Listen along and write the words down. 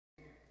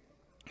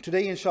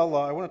Today,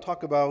 inshallah, I want to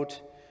talk about,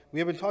 we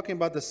have been talking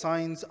about the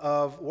signs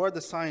of, what are the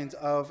signs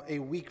of a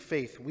weak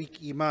faith, weak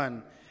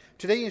iman.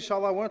 Today,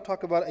 inshallah, I want to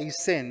talk about a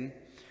sin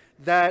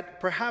that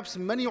perhaps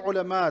many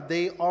ulama,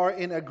 they are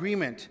in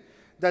agreement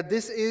that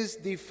this is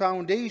the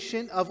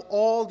foundation of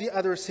all the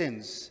other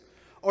sins,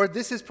 or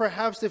this is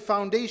perhaps the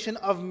foundation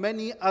of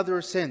many other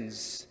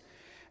sins.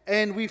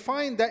 And we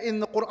find that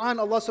in the Quran,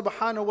 Allah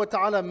subhanahu wa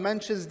ta'ala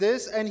mentions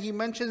this, and He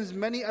mentions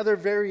many other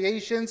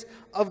variations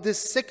of this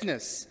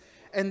sickness.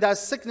 And that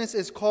sickness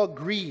is called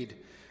greed.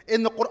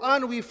 In the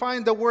Quran, we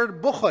find the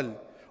word bukhl,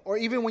 or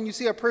even when you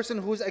see a person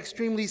who's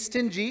extremely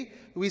stingy,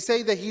 we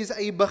say that he's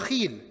a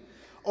bakhil.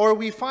 Or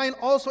we find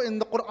also in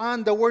the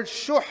Quran the word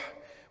shuh,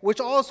 which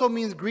also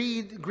means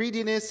greed,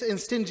 greediness and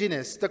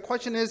stinginess. The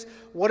question is,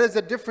 what is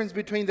the difference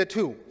between the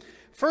two?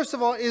 First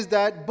of all is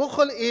that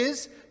bukhl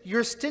is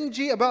you're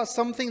stingy about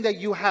something that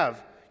you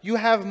have. You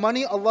have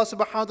money, Allah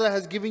subhanahu wa ta'ala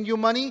has given you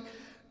money.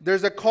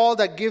 There's a call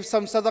that gives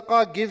some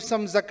sadaqah, gives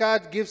some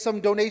zakat, gives some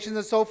donations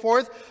and so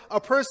forth.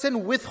 A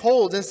person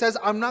withholds and says,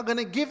 I'm not going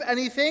to give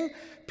anything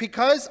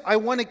because I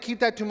want to keep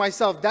that to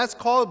myself. That's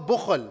called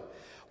bukhl.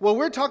 What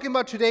we're talking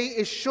about today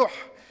is shuh,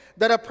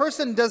 that a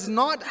person does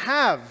not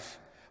have,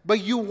 but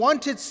you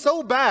want it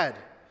so bad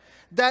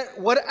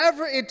that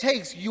whatever it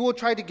takes, you will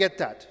try to get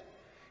that.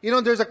 You know,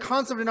 there's a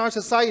concept in our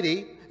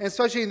society, and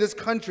especially in this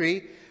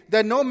country,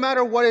 that no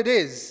matter what it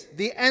is,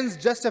 the ends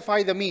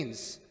justify the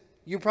means.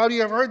 You probably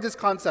have heard this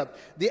concept.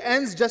 The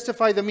ends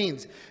justify the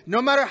means.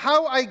 No matter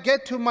how I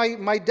get to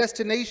my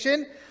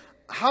destination,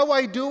 how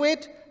I do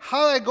it,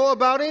 how I go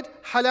about it,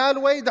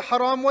 halal way, the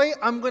haram way,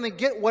 I'm going to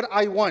get what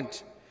I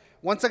want.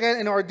 Once again,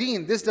 in our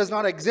deen, this does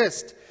not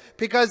exist.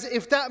 Because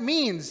if that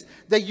means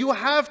that you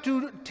have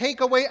to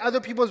take away other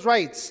people's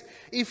rights,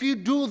 if you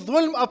do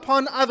dhulm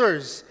upon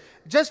others,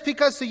 just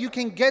because so you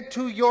can get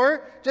to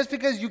just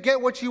because you get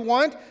what you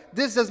want,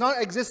 this does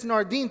not exist in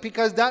our deen,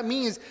 because that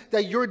means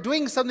that you're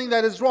doing something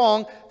that is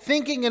wrong,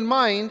 thinking in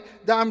mind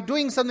that I'm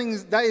doing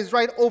something that is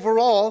right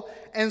overall.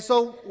 And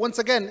so, once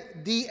again,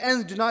 the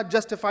ends do not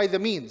justify the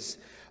means.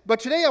 But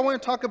today I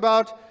want to talk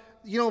about,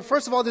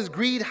 first of all, this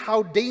greed,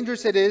 how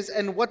dangerous it is,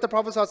 and what the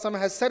Prophet ﷺ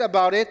has said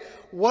about it.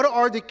 What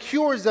are the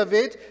cures of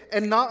it?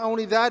 And not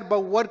only that,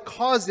 but what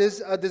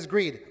causes this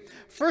greed?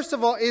 First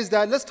of all is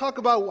that, let's talk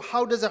about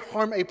how does it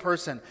harm a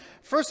person.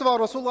 First of all,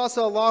 Rasulullah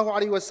sallallahu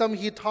alaihi wasallam,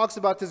 he talks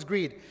about this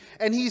greed.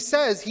 And he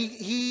says,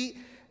 he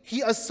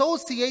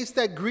associates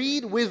that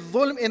greed with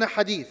dhulm in a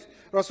hadith.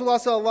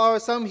 Rasulullah sallallahu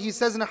alaihi wasallam, he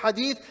says in a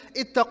hadith,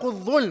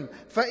 "Ittaqul dhulm,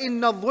 fa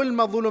inna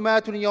dhulma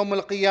dhulumatun yawm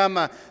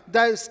al-qiyamah."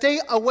 That stay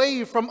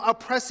away from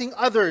oppressing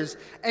others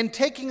and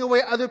taking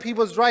away other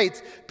people's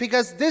rights,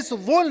 because this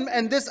dhulm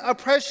and this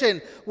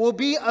oppression will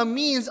be a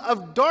means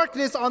of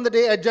darkness on the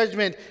day of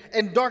judgment.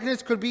 And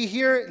darkness could be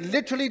here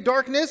literally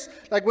darkness,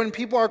 like when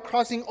people are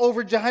crossing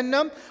over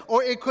Jahannam,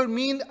 or it could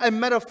mean a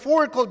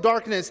metaphorical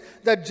darkness,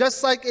 that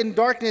just like in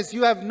darkness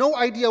you have no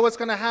idea what's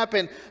going to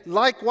happen.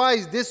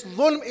 Likewise, this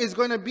dhulm is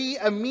going to be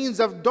a means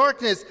of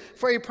darkness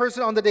for a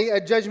person on the day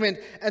of judgment.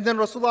 And then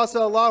Rasulullah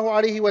sallallahu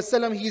alaihi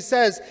wasallam, he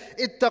says,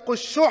 "Ittaqu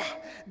shuh,"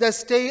 that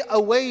stay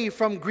away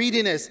from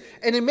greediness.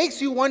 And it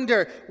makes you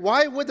wonder,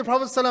 why would the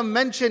Prophet ﷺ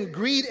mention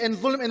greed and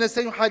dhulm in the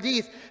same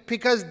hadith?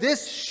 Because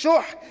this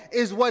shuh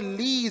is what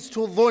leads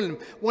to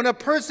dhulm. When a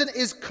person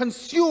is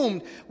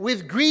consumed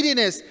with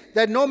greediness,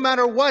 that no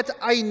matter what,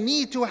 I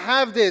need to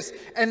have this,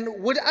 and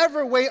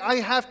whatever way I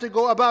have to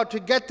go about to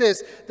get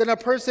this, then a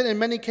person in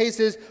many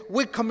cases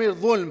would commit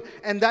dhulm.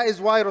 And that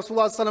is why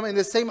Rasulullah ﷺ in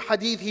the same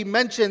hadith, he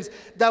mentions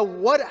that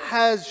what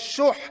has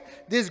shuh,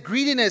 this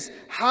greediness,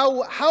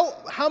 how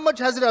much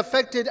has it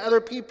affected other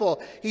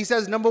people? He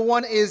says, number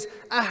one is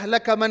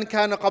أَهْلَكَ مَنْ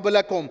كَانَ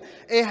قَبْلَكُمْ.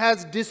 It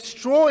has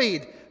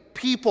destroyed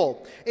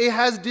people. It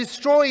has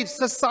destroyed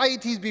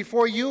societies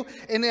before you,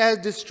 and it has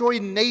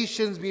destroyed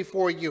nations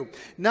before you.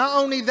 Not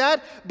only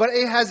that, but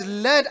it has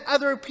led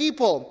other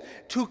people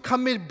to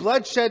commit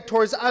bloodshed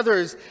towards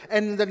others.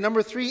 And the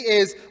number three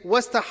is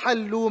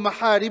وَاسْتَحَلُّوا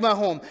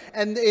مَحَارِمَهُمْ.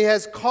 And it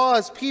has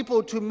caused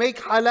people to make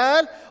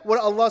halal what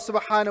Allah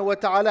subhanahu wa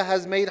ta'ala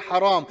has made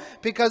haram.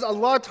 Because a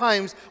lot of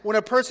times when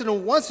a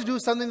person wants to do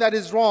something that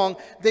is wrong,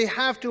 they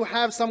have to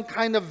have some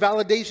kind of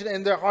validation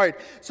in their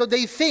heart. So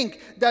they think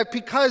that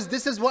because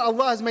this is what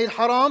Allah has made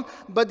haram,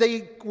 but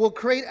they will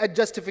create a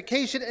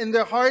justification in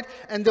their heart,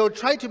 and they will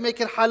try to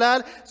make it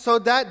halal so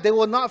that they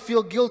will not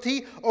feel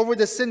guilty over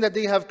the sin that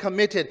they have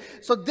committed.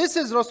 So this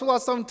is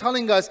Rasulullah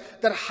telling us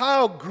that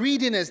how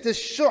greediness, this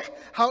shuh,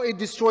 how it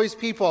destroys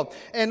people.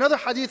 And another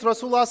hadith,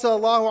 Rasulullah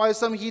sallallahu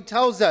alaihi wasallam, he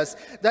tells us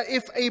that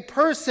if a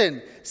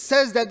person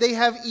says that they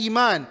have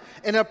iman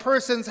and a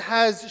person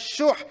has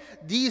shuh,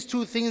 these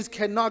two things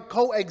cannot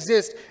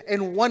coexist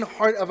in one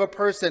heart of a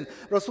person.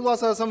 Rasulullah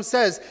sallallahu alaihi wasallam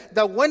says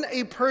that when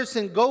a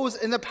person goes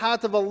in the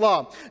path of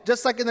Allah,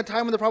 just like in the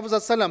time of the Prophet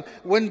sallallahu alaihi wasallam,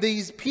 when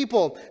these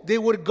people, they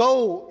would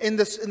go in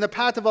the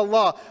path of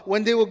Allah,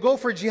 when they would go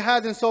for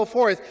jihad and so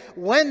forth,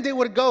 when they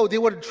would go, they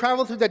would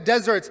travel through the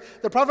deserts.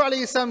 The Prophet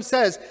ﷺ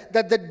says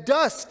that the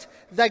dust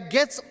that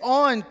gets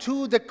on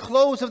to the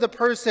clothes of the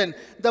person,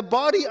 the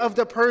body of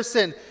the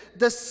person,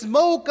 The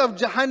smoke of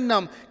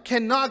Jahannam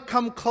cannot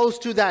come close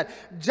to that.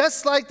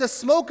 Just like the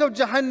smoke of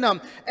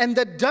Jahannam and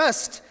the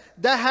dust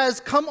that has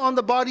come on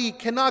the body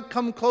cannot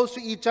come close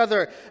to each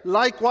other.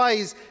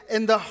 Likewise,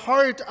 in the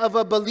heart of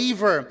a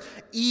believer,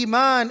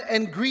 Iman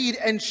and greed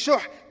and shuh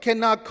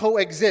cannot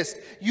coexist.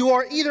 You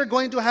are either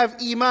going to have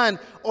Iman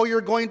or you're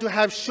going to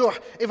have shuh.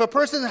 If a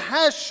person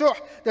has shuh,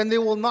 then they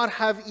will not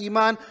have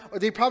Iman, or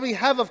they probably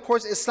have, of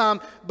course, Islam,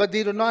 but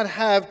they do not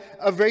have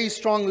a very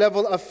strong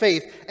level of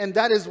faith. And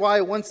that is why,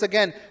 once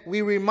again,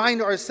 we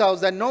remind ourselves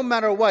that no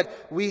matter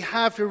what, we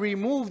have to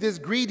remove this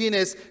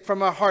greediness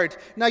from our heart.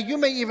 Now, you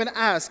may even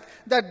ask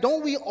that,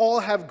 don't we all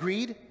have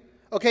greed?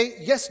 Okay,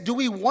 yes, do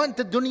we want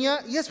the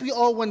dunya? Yes, we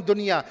all want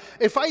dunya.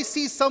 If I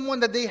see someone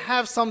that they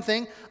have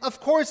something,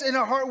 of course in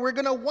our heart we're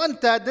going to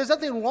want that. There's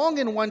nothing wrong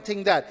in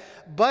wanting that.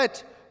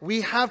 But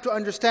we have to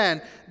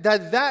understand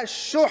that that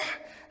shuh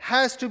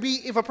has to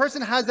be, if a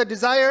person has that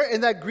desire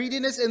and that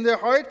greediness in their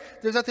heart,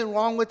 there's nothing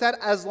wrong with that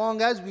as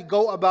long as we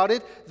go about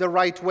it the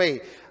right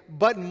way.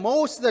 But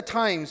most of the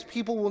times,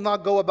 people will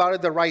not go about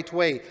it the right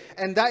way.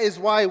 And that is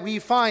why we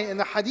find in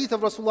the hadith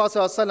of Rasulullah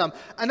ﷺ,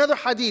 another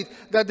hadith,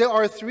 that there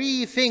are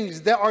three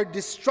things that are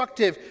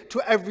destructive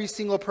to every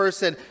single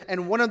person.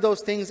 And one of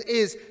those things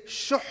is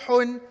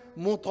shuhun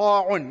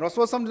muta'un.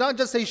 Rasulullah did not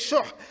just say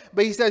shuh,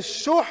 but he says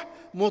shuh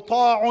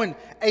muta'un,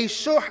 a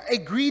shuh, a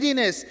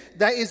greediness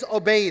that is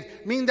obeyed.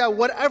 Meaning that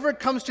whatever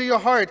comes to your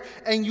heart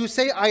and you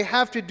say, I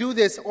have to do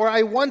this or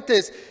I want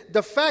this,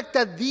 the fact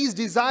that these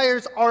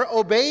desires are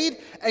obeyed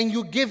and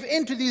you give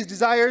in to these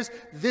desires,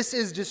 this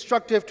is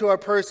destructive to a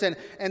person.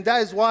 And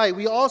that is why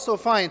we also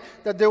find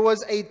that there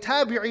was a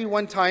tabi'i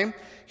one time.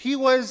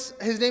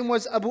 His name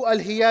was Abu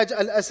al-Hiyaj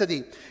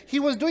al-Asadi. He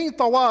was doing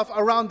tawaf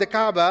around the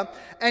Kaaba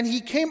and he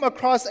came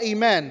across a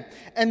man.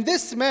 And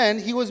this man,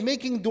 he was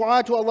making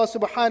dua to Allah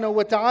subhanahu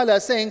wa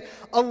ta'ala saying,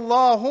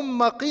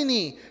 Allahumma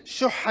qini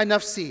shuhha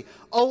nafsi.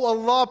 Oh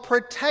Allah,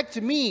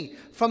 protect me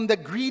from the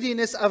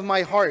greediness of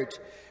my heart.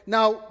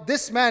 Now,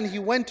 this man, he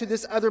went to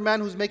this other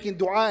man who's making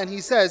dua and he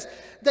says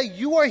that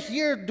you are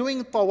here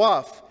doing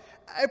tawaf.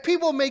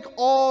 People make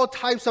all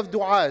types of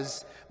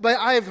du'as. But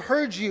I've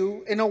heard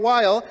you in a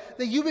while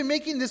that you've been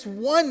making this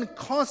one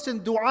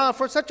constant dua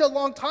for such a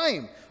long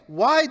time.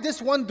 Why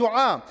this one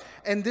dua?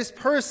 And this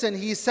person,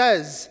 he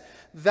says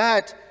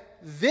that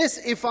this,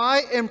 if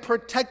I am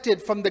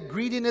protected from the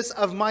greediness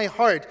of my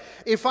heart,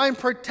 if I'm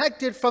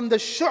protected from the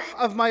shuh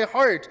of my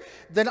heart,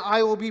 then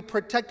I will be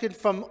protected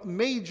from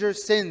major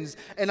sins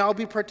and I'll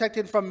be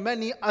protected from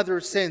many other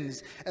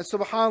sins. And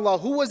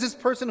subhanAllah, who was this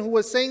person who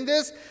was saying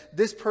this?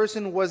 This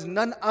person was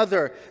none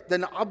other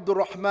than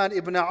Abdurrahman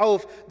ibn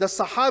Auf, the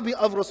Sahabi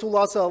of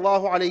Rasulullah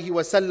sallallahu alayhi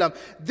wasallam.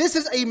 This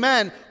is a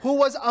man who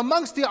was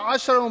amongst the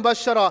Ashara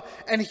Mubashara,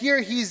 and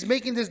here he's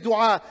making this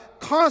dua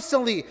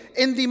constantly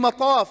in the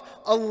mataf.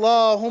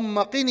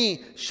 Allahumma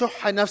qini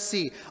shuhha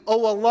nafsi.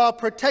 Oh Allah,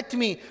 protect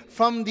me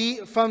from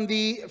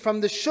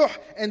the shuh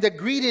and the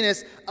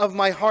greediness of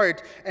my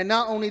heart. And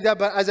not only that,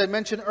 but as I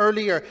mentioned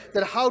earlier,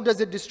 that how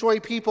does it destroy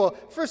people?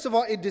 First of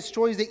all, it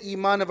destroys the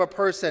iman of a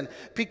person.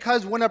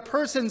 Because when a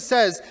person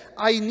says,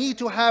 I need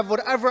to have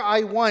whatever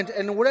I want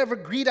and whatever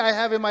greed I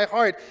have in my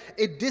heart,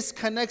 it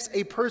disconnects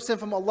a person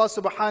from Allah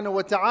subhanahu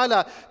wa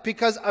ta'ala,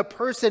 because a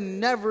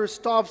person never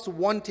stops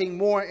wanting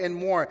more and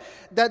more.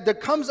 That there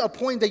comes a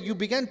point that you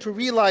begin to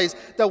realize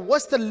that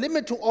what's the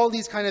limit to all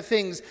these kind of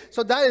things.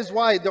 So that is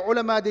why the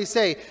ulama, they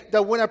say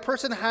that when a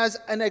person has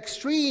an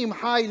extreme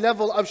high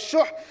level of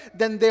shuh,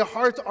 then their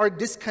hearts are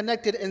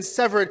disconnected and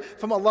severed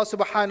from Allah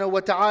subhanahu wa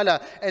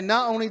ta'ala. And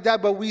not only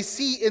that, but we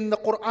see in the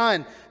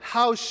Quran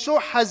how shuh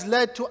has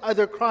led to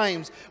other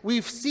crimes.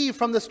 We see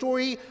from the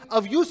story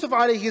of Yusuf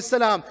alayhi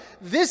salam,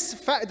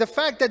 the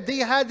fact that they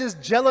had this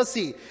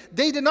jealousy.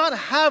 They did not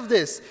have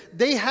this.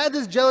 They had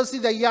this jealousy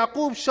that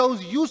Yaqub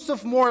shows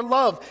Yusuf more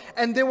love,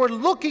 and they were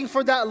looking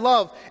for that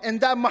love and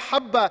that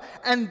mahabba,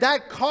 and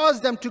that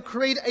caused them to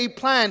create a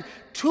plan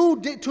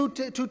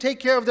to take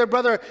care of their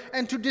brother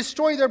and to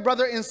destroy their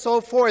brother and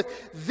so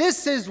forth.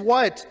 This is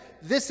what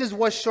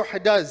shuh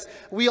does.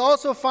 We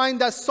also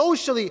find that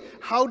socially,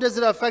 how does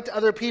it affect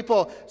other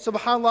people?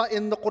 SubhanAllah,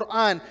 in the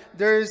Quran,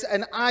 there's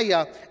an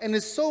ayah, and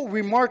it's so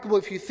remarkable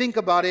if you think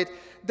about it,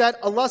 that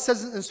Allah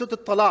says in Surah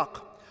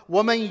Al-Talaq,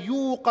 وَمَنْ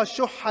يُوقَ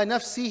شُحَّ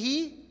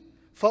نَفْسِهِ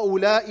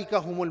فَأُولَٰئِكَ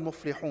هُمُ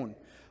الْمُفْلِحُونَ.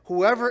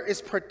 Whoever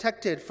is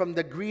protected from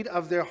the greed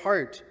of their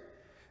heart,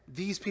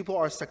 these people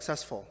are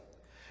successful.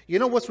 You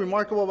know what's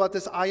remarkable about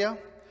this ayah?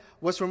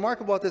 What's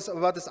remarkable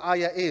about this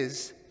ayah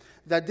is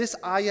that this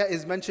ayah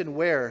is mentioned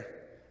where?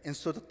 In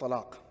Surah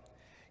Al-Talaq.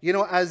 You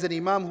know, as an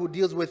imam who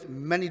deals with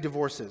many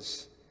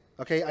divorces,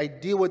 okay, I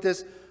deal with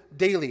this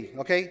daily,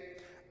 okay?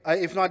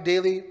 If not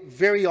daily,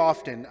 very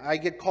often. I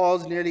get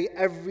calls nearly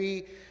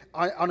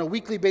on a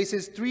weekly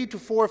basis, 3 to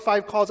 4 or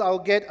 5 calls I'll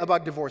get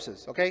about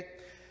divorces, okay?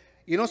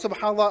 You know,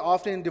 subhanAllah,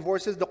 often in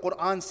divorces, the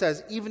Quran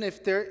says, even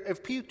if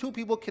two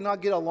people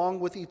cannot get along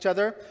with each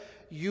other,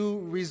 you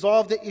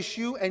resolve the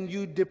issue and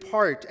you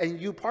depart, and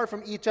you part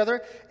from each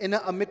other in an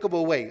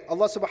amicable way.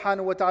 Allah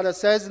subhanahu wa ta'ala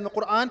says in the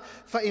Quran,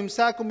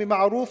 فَإِمْسَاكُمْ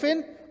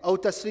بِمَعْرُوفٍ أو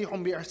تسريح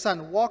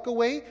بإحسان. Walk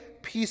away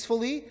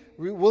peacefully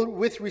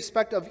with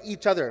respect of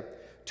each other.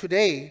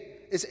 Today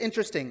is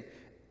interesting.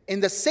 In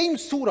the same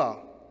surah,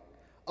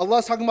 Allah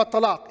is talking about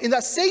talaq. In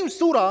that same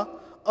surah,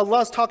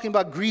 Allah is talking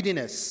about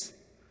greediness,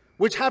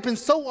 which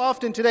happens so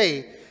often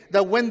today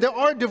that when there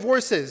are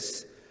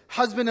divorces,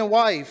 husband and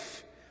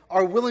wife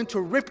are willing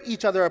to rip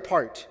each other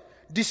apart,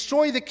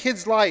 destroy the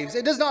kids' lives.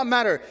 It does not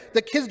matter.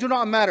 The kids do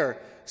not matter.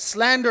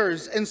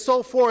 Slanders and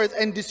so forth,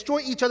 and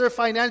destroy each other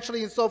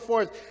financially and so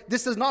forth.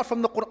 This is not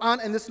from the Quran,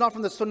 and this is not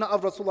from the Sunnah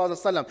of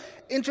Rasulullah.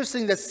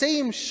 Interesting, the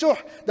same shuh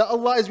that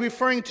Allah is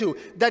referring to,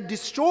 that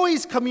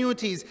destroys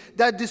communities,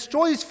 that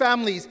destroys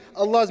families,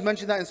 Allah has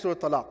mentioned that in Surah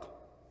Talaq.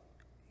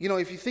 You know,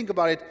 if you think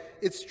about it,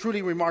 it's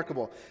truly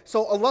remarkable.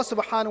 So Allah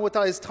subhanahu wa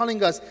ta'ala is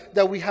telling us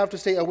that we have to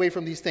stay away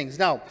from these things.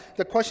 Now,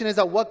 the question is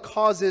that what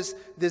causes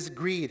this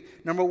greed?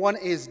 Number one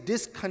is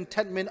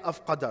discontentment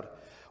of qadr.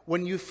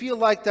 When you feel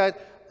like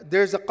that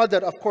there's a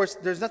qadr, of course,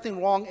 there's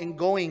nothing wrong in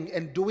going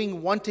and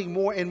doing, wanting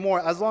more and more,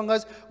 as long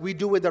as we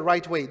do it the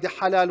right way, the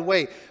halal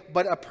way.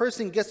 But a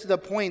person gets to the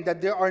point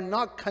that they are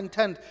not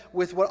content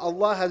with what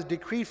Allah has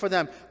decreed for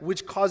them,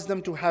 which causes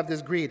them to have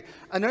this greed.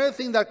 Another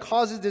thing that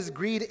causes this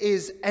greed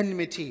is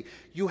enmity.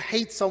 You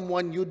hate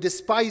someone, you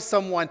despise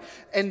someone.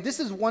 And this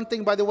is one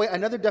thing, by the way,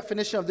 another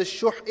definition of this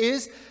shuh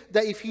is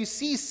that if you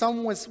see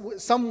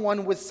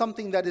someone with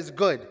something that is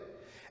good,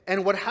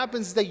 and what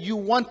happens is that you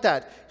want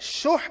that.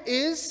 Shuh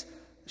is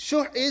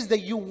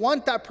that you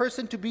want that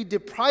person to be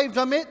deprived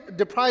from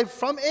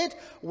it,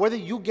 whether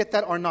you get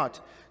that or not.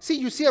 See,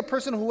 you see a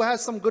person who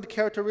has some good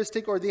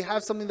characteristic, or they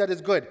have something that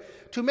is good.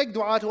 To make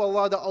dua to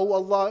Allah that, oh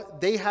Allah,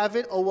 they have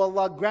it, oh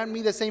Allah, grant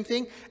me the same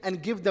thing, and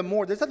give them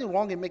more. There's nothing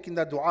wrong in making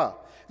that dua.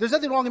 There's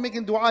nothing wrong in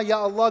making dua, Ya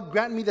Allah,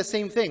 grant me the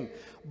same thing.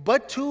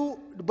 But to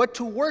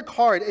work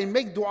hard and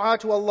make dua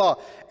to Allah,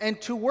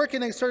 and to work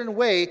in a certain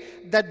way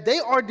that they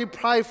are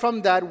deprived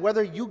from that,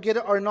 whether you get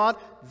it or not,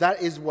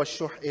 that is what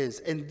shuh is.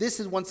 And this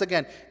is, once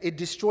again, it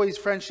destroys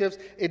friendships,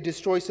 it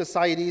destroys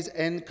societies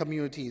and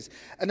communities.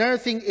 Another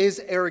thing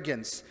is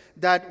arrogance.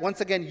 That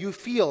once again, you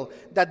feel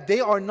that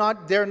they're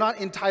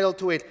not entitled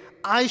to it.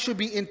 I should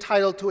be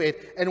entitled to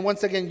it. And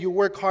once again, you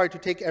work hard to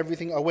take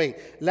everything away.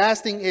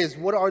 Last thing is,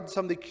 what are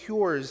some of the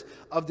cures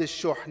of this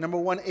shuh? Number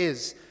one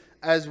is,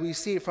 as we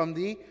see from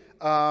the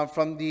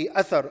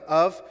athar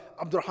of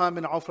Abdurrahman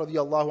bin Auf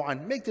radiyallahu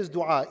anhu, make this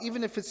dua,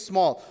 even if it's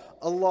small.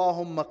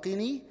 Allahumma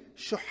qini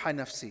shuhha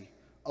nafsi.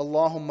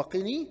 Allahumma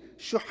qini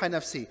shuhha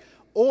nafsi.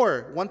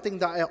 Or one thing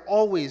that I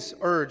always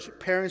urge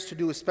parents to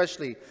do,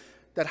 especially,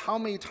 that how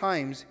many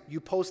times you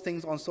post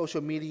things on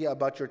social media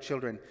about your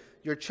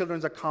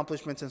children's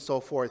accomplishments and so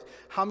forth.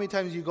 How many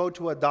times you go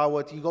to a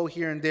dawat, you go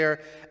here and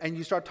there, and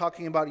you start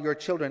talking about your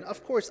children.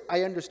 Of course,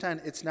 I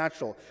understand it's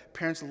natural.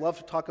 Parents love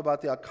to talk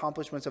about the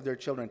accomplishments of their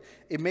children.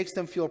 It makes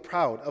them feel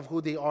proud of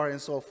who they are and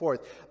so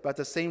forth. But at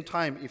the same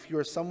time, if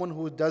you're someone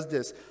who does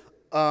this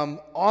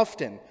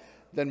often,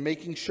 then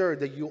making sure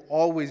that you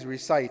always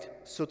recite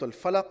Surah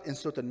Al-Falaq and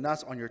Surah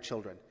Al-Nas on your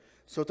children.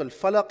 Surah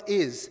Al-Falaq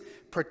is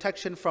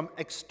protection from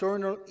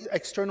external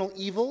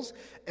evils,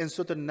 and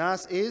Surah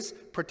Al-Nas is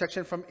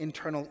protection from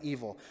internal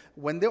evil.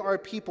 When there are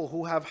people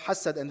who have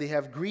hasad and they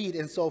have greed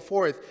and so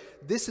forth,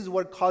 this is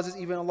what causes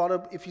even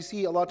if you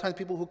see a lot of times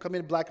people who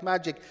commit black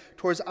magic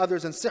towards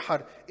others and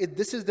sihr,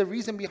 this is the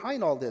reason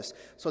behind all this.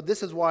 So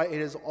this is why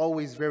it is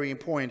always very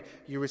important.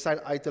 You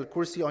recite Ayat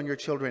al-Kursi on your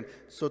children,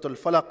 Surah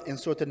Al-Falaq and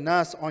Surah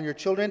Al-Nas on your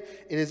children.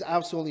 It is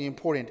absolutely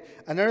important.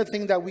 Another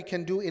thing that we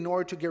can do in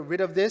order to get rid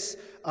of this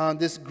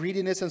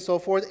greediness and so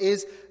forth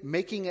is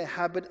making a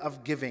habit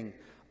of giving.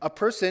 A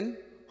person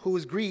who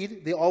is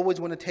greed, they always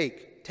want to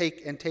take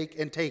and take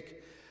and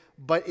take.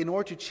 But in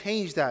order to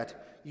change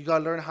that, you got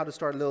to learn how to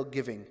start a little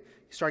giving.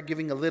 You start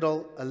giving a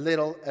little,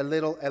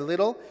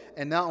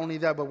 and not only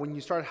that, but when you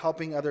start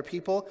helping other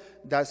people,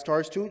 that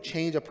starts to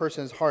change a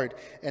person's heart.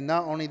 And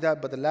not only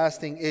that, but the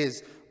last thing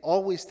is,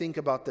 always think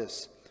about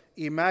this.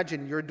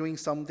 Imagine you're doing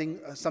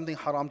something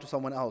haram to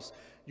someone else.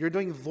 You're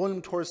doing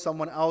dhulm towards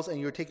someone else, and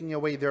you're taking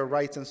away their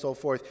rights and so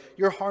forth.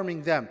 You're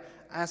harming them.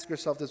 Ask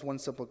yourself this one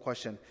simple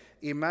question.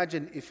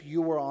 Imagine if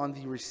you were on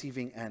the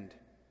receiving end.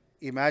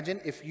 Imagine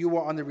if you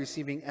were on the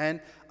receiving end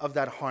of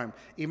that harm.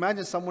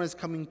 Imagine someone is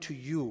coming to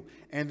you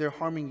and they're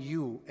harming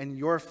you and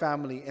your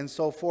family and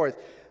so forth.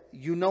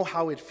 You know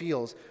how it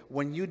feels.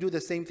 When you do the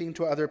same thing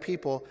to other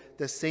people,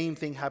 the same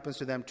thing happens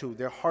to them too.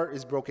 Their heart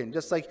is broken.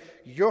 Just like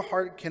your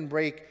heart can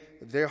break,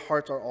 their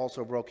hearts are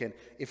also broken.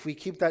 If we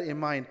keep that in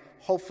mind,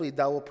 hopefully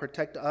that will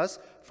protect us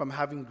from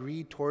having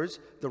greed towards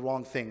the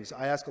wrong things.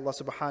 I ask Allah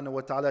subhanahu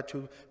wa ta'ala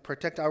to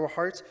protect our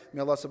hearts.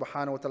 May Allah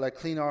subhanahu wa ta'ala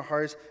clean our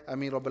hearts.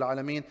 Ameen Rabbil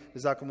Alameen.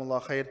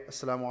 Jazakumullah khair.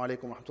 Assalamu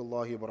alaikum wa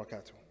rahmatullahi wa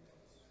barakatuh.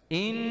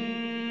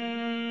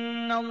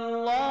 Inna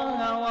Allah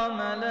wa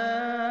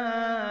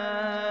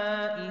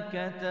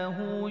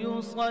malaikatahu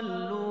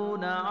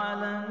yusalluna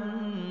ala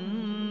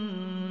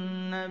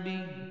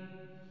nabi.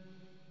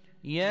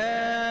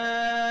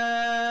 Ya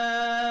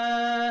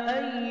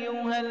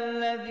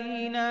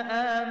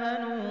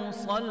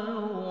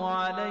صلوا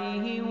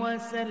عليه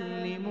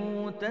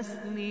وسلموا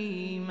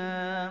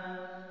تسليما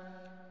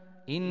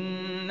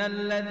إن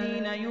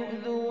الذين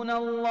يؤذون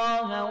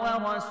الله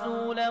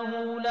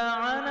ورسوله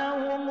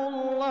لعنهم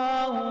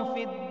الله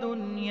في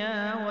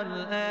الدنيا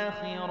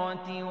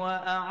والآخرة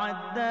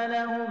وأعد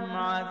لهم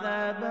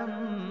عذابا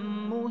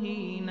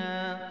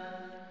مهينا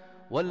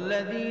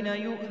والذين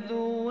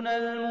يؤذون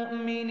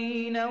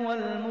المؤمنين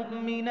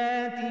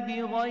والمؤمنات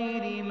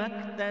بغير ما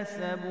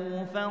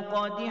اكتسبوا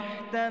فقد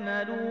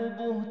احتملوا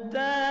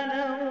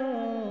بهتانا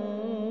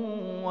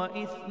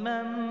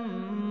وإثما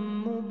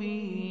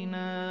مبينا.